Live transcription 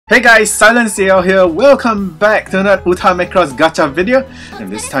Hey guys, SilentCiel here. Welcome back to another歌マクロス gacha video. And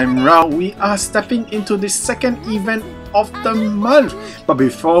this time round, we are stepping into the second event of the month. But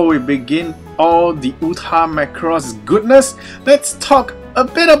before we begin all the歌マクロスgoodness, let's talk a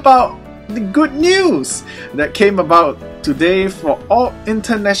bit about the good news that came about today for all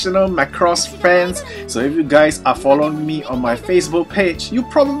international Macross fans. So if you guys are following me on my Facebook page, you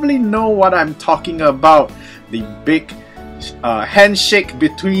probably know what I'm talking about. The big handshake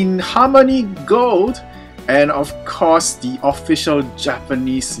between Harmony Gold and of course the official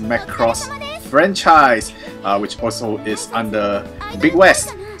Japanese Macross franchise, which also is under Big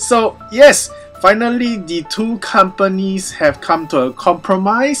West. So yes, finally the two companies have come to a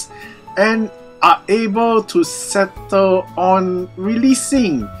compromise and are able to settle on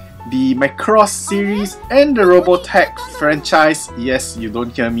releasing the Macross series and the Robotech franchise. Yes, you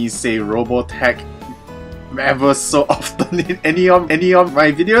don't hear me say Robotech ever so often in any of my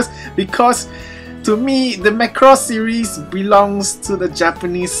videos, because to me the Macross series belongs to the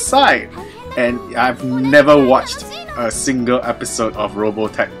Japanese side, and I've never watched a single episode of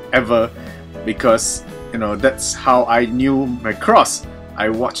Robotech ever, because you know that's how I knew Macross. I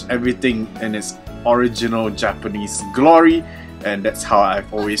watched everything in its original Japanese glory, and that's how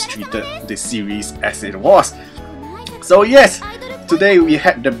I've always treated the series as it was. So yes, today we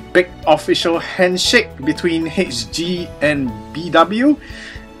had the big official handshake between HG and BW,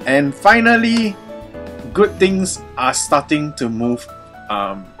 and finally good things are starting to move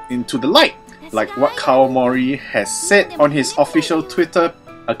into the light. Like what Kawamori has said on his official Twitter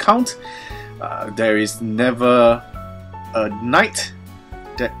account, there is never a night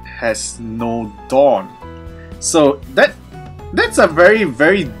that has no dawn. So that's a very,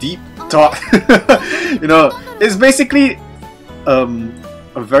 very deep thought. You know, it's basically a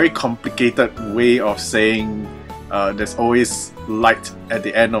very complicated way of saying there's always light at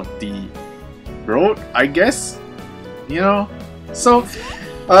the end of the road, I guess. You know? So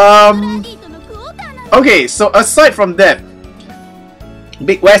okay, so aside from that,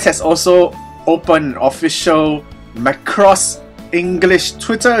 Big West has also opened an official Macross English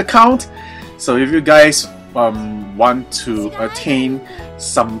Twitter account. So if you guys want to attain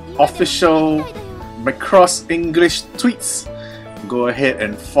some official Macross English tweets, go ahead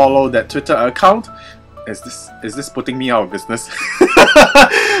and follow that Twitter account. Is this putting me out of business?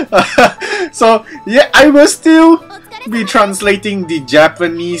 So yeah, I will still be translating the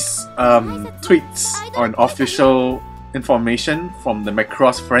Japanese tweets on official information from the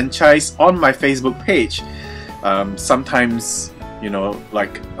Macross franchise on my Facebook page. Sometimes, you know,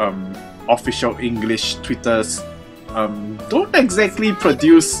 like official English Twitters don't exactly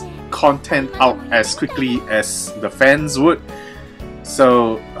produce content out as quickly as the fans would.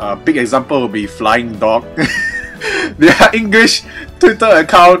 So a big example would be Flying Dog. Their English Twitter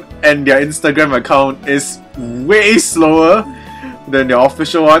account and their Instagram account is way slower than their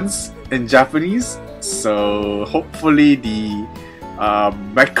official ones in Japanese. So hopefully the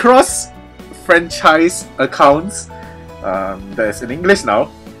Macross franchise accounts that is in English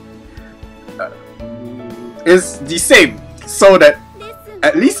now is the same, so that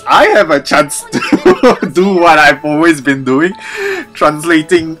at least I have a chance to do what I've always been doing,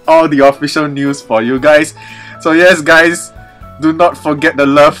 translating all the official news for you guys. So yes guys, do not forget the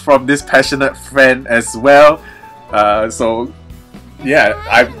love from this passionate friend as well. So yeah,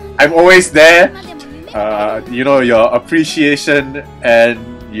 I'm always there. You know, your appreciation and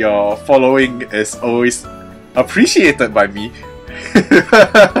your following is always appreciated by me.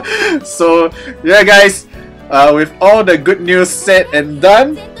 So yeah guys, with all the good news said and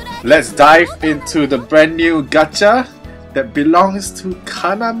done, let's dive into the brand new gacha that belongs to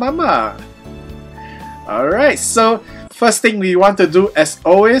Kaname. Alright, so first thing we want to do as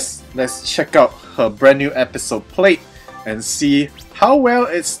always, let's check out her brand new episode plate and see how well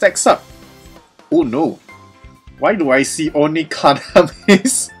it stacks up. Oh no, why do I see only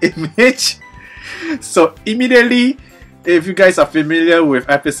Kaname's image? So immediately, if you guys are familiar with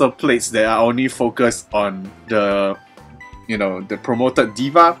episode plates that are only focused on the, you know, the promoted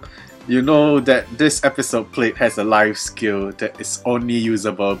diva, you know that this episode plate has a life skill that is only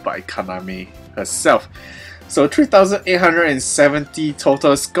usable by Kaname herself. So 3,870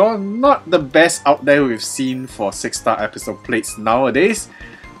 total score, not the best out there we've seen for 6-star episode plates nowadays.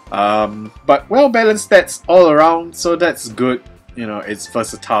 But well balanced stats all around, so that's good. You know, it's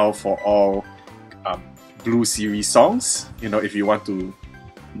versatile for all Blue series songs, you know, if you want to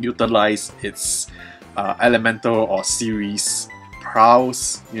utilize its elemental or series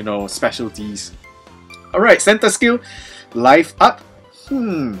prowess, you know, specialties. Alright, center skill, life up.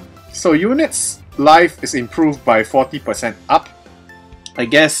 So units life is improved by 40% up, I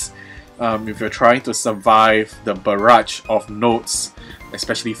guess if you're trying to survive the barrage of notes,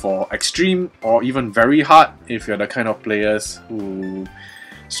 especially for extreme or even very hard, if you're the kind of players who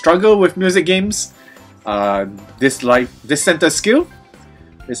struggle with music games, this center skill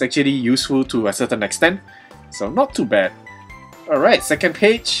is actually useful to a certain extent, so not too bad. Alright, second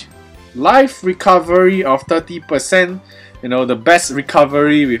page, life recovery of 30%. You know, the best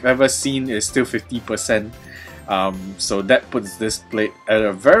recovery we've ever seen is still 50%. So that puts this plate at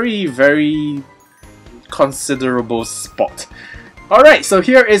a very, very considerable spot. Alright, so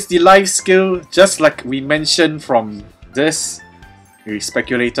here is the life skill. Just like we mentioned from this, we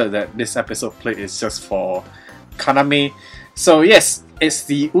speculated that this episode plate is just for Kaname. So yes, it's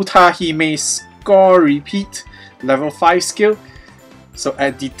the Utahime score repeat level 5 skill. So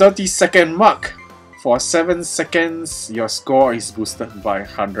at the 30-second mark, for 7 seconds, your score is boosted by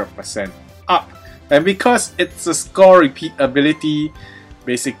 100% up. And because it's a score repeat ability,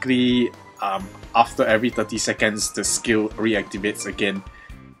 basically after every 30 seconds, the skill reactivates again.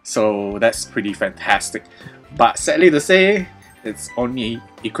 So that's pretty fantastic. But sadly to say, it's only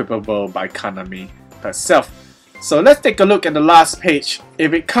equipable by Kaname herself. So let's take a look at the last page.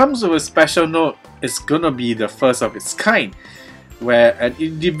 If it comes with a special note, it's gonna be the first of its kind, where an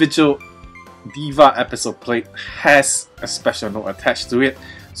individual Diva episode plate has a special note attached to it.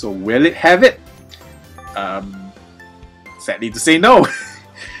 So will it have it? Sadly to say no.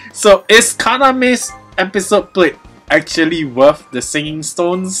 So is Kaname's episode plate actually worth the singing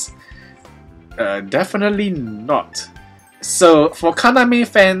stones? Definitely not. So for Kaname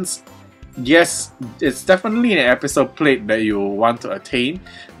fans, yes, it's definitely an episode plate that you want to attain.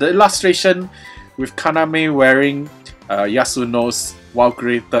 The illustration with Kaname wearing Yasuno's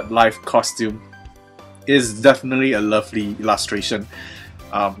Valkyrie Third Life costume is definitely a lovely illustration.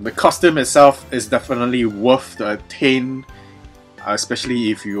 The costume itself is definitely worth the attain,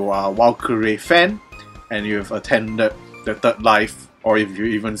 especially if you are a Valkyrie fan and you've attended the Third Life, or if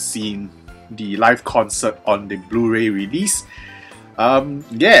you've even seen the live concert on the Blu-ray release.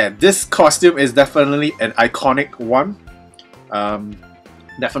 Yeah, this costume is definitely an iconic one.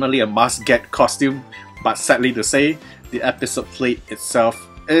 Definitely a must-get costume, but sadly to say, the episode plate itself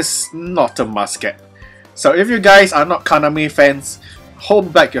is not a must-get. So if you guys are not Kaname fans,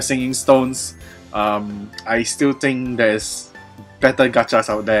 hold back your singing stones. I still think there's better gachas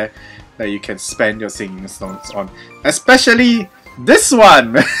out there that you can spend your singing stones on, especially this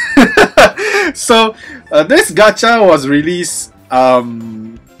one. So this gacha was released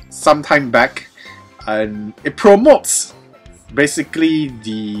some time back, and it promotes basically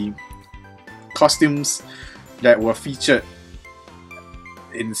the costumes that were featured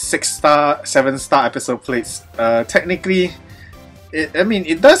in 6-star, 7-star episode plates. Technically,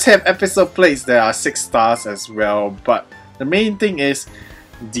 it does have episode plates that are 6 stars as well, but the main thing is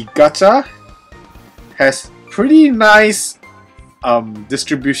the gacha has pretty nice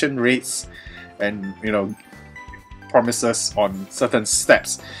distribution rates and, you know, promises on certain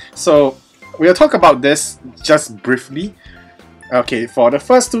steps. So we'll talk about this just briefly. Okay, for the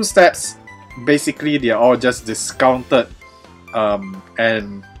first 2 steps, basically they are all just discounted,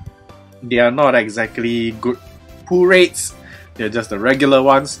 and they are not exactly good pull rates. They're just the regular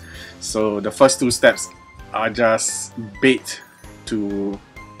ones. So the first 2 steps are just bait to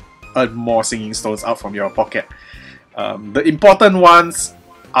earn more singing stones out from your pocket. The important ones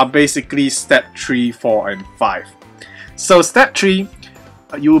are basically step 3, 4, and 5. So step 3,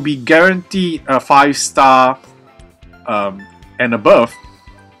 you will be guaranteed a 5-star and above.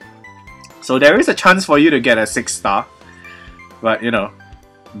 So there is a chance for you to get a 6-star, but you know,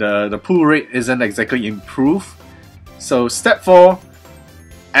 the pull rate isn't exactly improved. So step 4,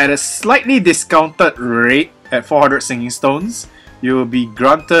 at a slightly discounted rate at 400 singing stones, you will be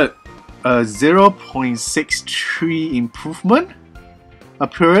granted a 0.63 improvement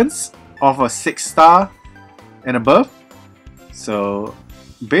appearance of a 6-star and above. So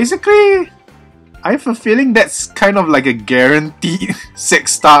basically, I have a feeling that's kind of like a guaranteed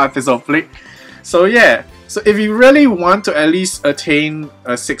 6-star episode plate. So yeah, so if you really want to at least attain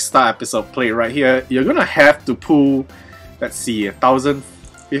a 6-star episode plate right here, you're gonna have to pull, let's see,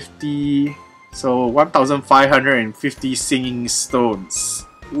 1,050, so 1,550 singing stones.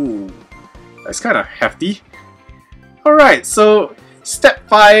 Ooh, that's kind of hefty. Alright, so step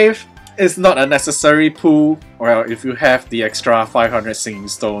 5 is not a necessary pull. Well, if you have the extra 500 singing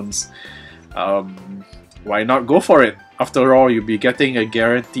stones, why not go for it? After all, you'll be getting a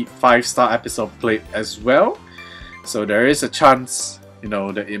guaranteed 5-star episode plate as well. So there is a chance, you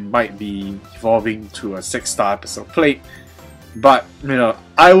know, that it might be evolving to a 6-star episode plate. But, you know,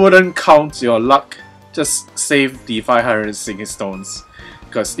 I wouldn't count your luck. Just save the 500 singing stones.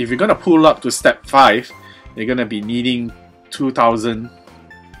 Because if you're gonna pull up to step 5, you're gonna be needing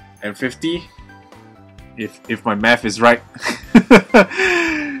 2050. If my math is right.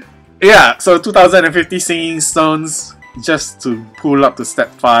 Yeah, so 2050 singing stones just to pull up to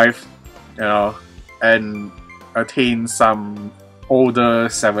step 5, you know, and attain some older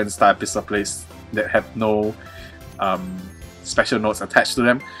 7-star episode plates that have no special notes attached to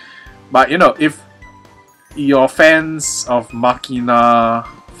them. But you know, if you're fans of Makina,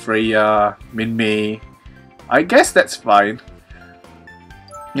 Freya, Minmay, I guess that's fine.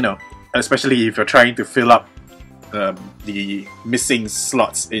 You know, especially if you're trying to fill up the missing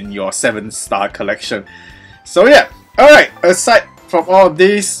slots in your 7-star collection. So yeah, alright, aside from all of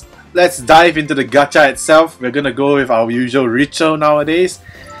this, let's dive into the gacha itself. We're gonna go with our usual ritual nowadays.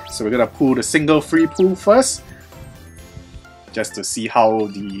 So we're gonna pull the single free pull first, just to see how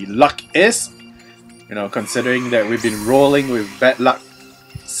the luck is. You know, considering that we've been rolling with bad luck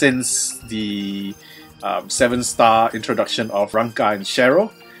since the 7-star introduction of Ranka and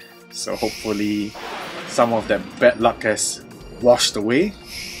Cheryl. So hopefully some of that bad luck has washed away.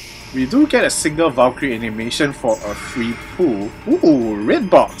 We do get a single Valkyrie animation for a free pull. Ooh, red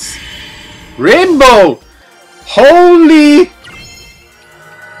box! Rainbow! Holy!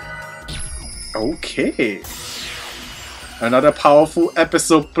 Okay. Another powerful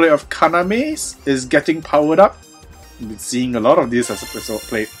episode plate of Kaname's is getting powered up. I've been seeing a lot of these as episode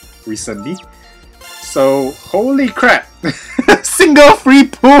plate recently. So, holy crap! Single free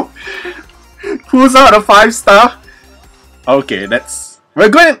pull! Pulls out a 5-star. Okay, we're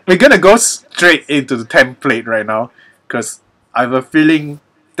gonna go straight into the template right now, because I have a feeling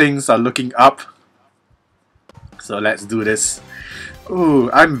things are looking up. So let's do this.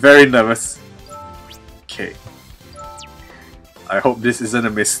 Ooh, I'm very nervous. Okay. I hope this isn't a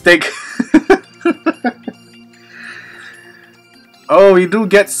mistake. Oh, we do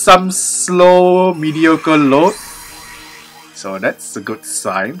get some slow, mediocre load. So that's a good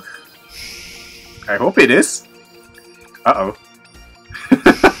sign. I hope it is. Uh-oh.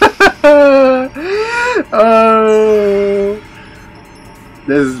 Oh,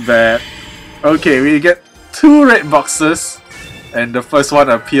 this is bad. Okay, we get 2 red boxes, and the first one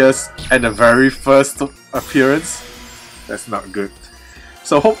appears at the very first appearance. That's not good.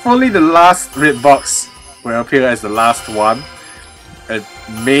 So hopefully the last red box will appear as the last one, and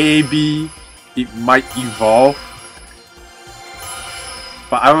maybe it might evolve.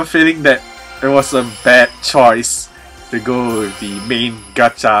 But I have a feeling that it was a bad choice to go with the main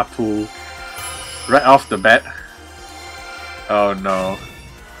gacha pool right off the bat. Oh no.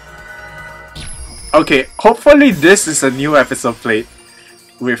 Okay, hopefully this is a new episode plate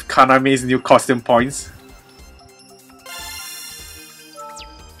with Kaname's new costume points.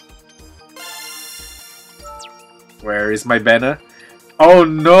 Where is my banner? Oh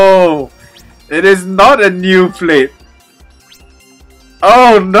no! It is not a new plate!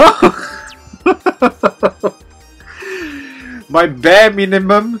 Oh no! My bare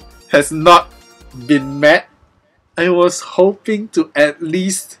minimum has not been met. I was hoping to at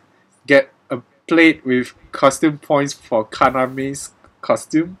least get a plate with costume points for Kaname's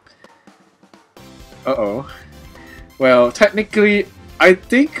costume. Uh-oh. Well, technically, I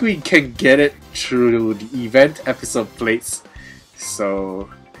think we can get it through the event episode plates. So,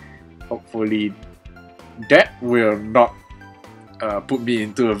 hopefully that will not put me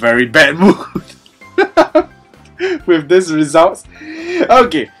into a very bad mood with these results.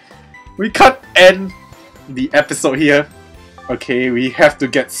 Okay, we can't end the episode here. Okay, we have to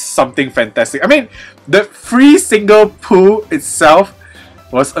get something fantastic. I mean, the free single pull itself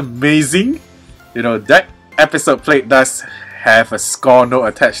was amazing. You know, that episode plate does have a score note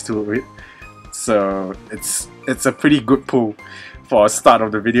attached to it, so it's a pretty good pull for a start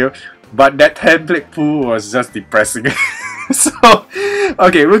of the video. But that template pull was just depressing. So,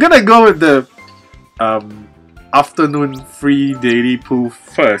 okay, we're gonna go with the afternoon free daily pull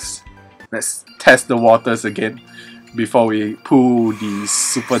first. Let's test the waters again before we pull the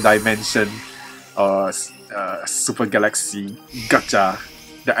Super Dimension or Super Galaxy gacha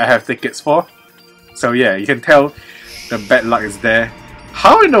that I have tickets for. So yeah, you can tell the bad luck is there.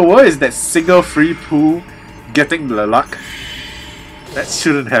 How in the world is that single free pull getting the luck? That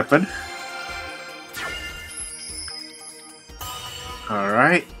shouldn't happen.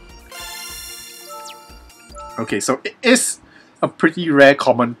 Alright. Okay, so it is a pretty rare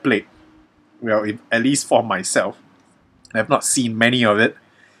common plate. Well, at least for myself. I have not seen many of it.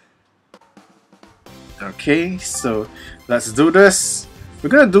 Okay, so let's do this. We're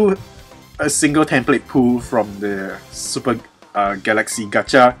gonna do a single template pull from the Super Galaxy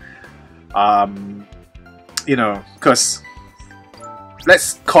gacha. You know, because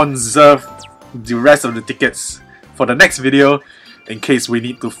let's conserve the rest of the tickets for the next video in case we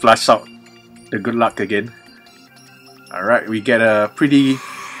need to flush out the good luck again. Alright, we get a pretty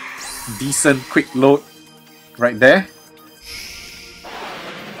decent quick load right there.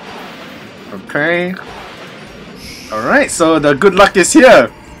 Okay. Alright, so the good luck is here.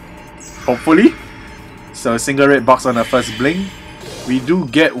 Hopefully. So single red box on the first blink. We do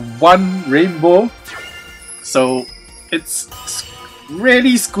get one rainbow. So it's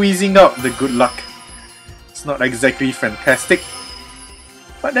really squeezing out the good luck. It's not exactly fantastic,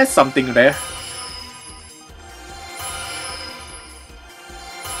 but there's something there.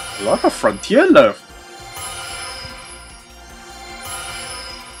 A lot of frontier love.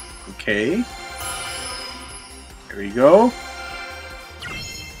 Okay. Here we go.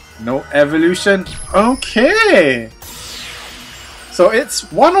 No evolution. Okay. So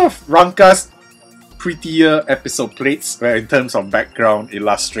it's one of Ranka's prettier episode plates in terms of background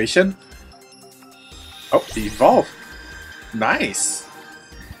illustration. Oh, evolve. Nice.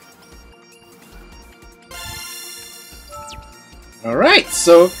 Alright,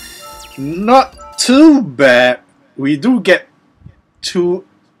 so not too bad. We do get 2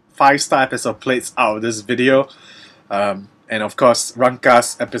 5-star episode plates out of this video. And of course,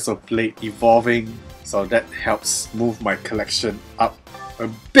 Ranka's episode plate evolving, so that helps move my collection up a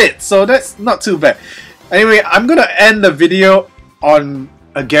bit. So that's not too bad. Anyway, I'm gonna end the video on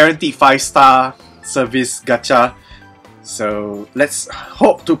a guaranteed 5-star service gacha. So let's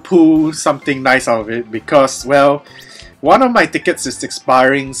hope to pull something nice out of it because, well, one of my tickets is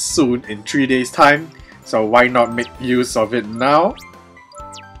expiring soon in 3 days time. So why not make use of it now?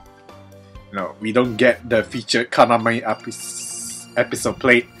 No, we don't get the featured Kaname episode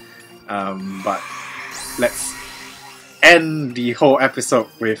plate, but let's end the whole episode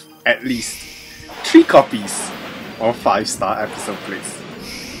with at least 3 copies of 5-star episode plates.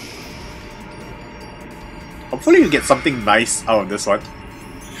 Hopefully we get something nice out of this one,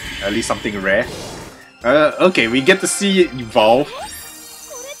 at least something rare. Okay, we get to see it evolve.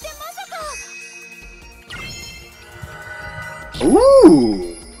 Ooh!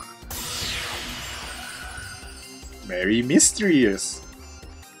 Very mysterious.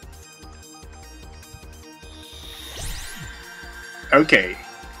 Okay,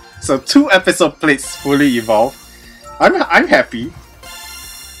 so 2 episode plates fully evolved. I'm happy.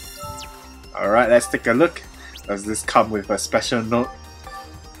 Alright, let's take a look. Does this come with a special note?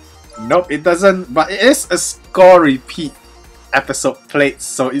 Nope, it doesn't, but it is a score repeat episode plate,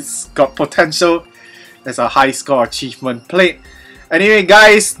 so it's got potential as a high score achievement plate. Anyway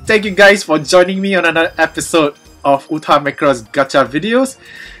guys, thank you guys for joining me on another episode of Uta Macross gacha videos.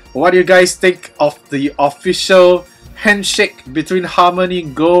 What do you guys think of the official handshake between Harmony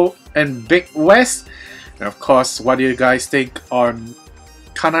Go and Big West? And of course, what do you guys think on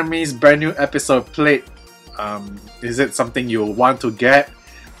Kaname's brand new episode plate? Is it something you want to get,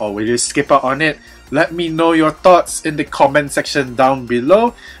 or will you skip out on it? Let me know your thoughts in the comment section down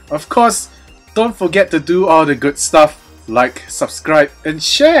below. Of course, don't forget to do all the good stuff, like, subscribe, and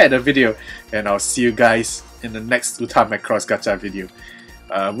share the video. And I'll see you guys in the next Uta Macross gacha video,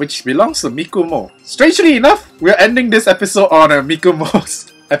 which belongs to Mikumo. Strangely enough, we're ending this episode on a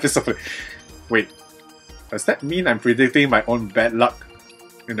Mikumo's episode. Wait, does that mean I'm predicting my own bad luck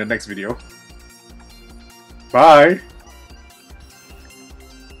in the next video? Bye!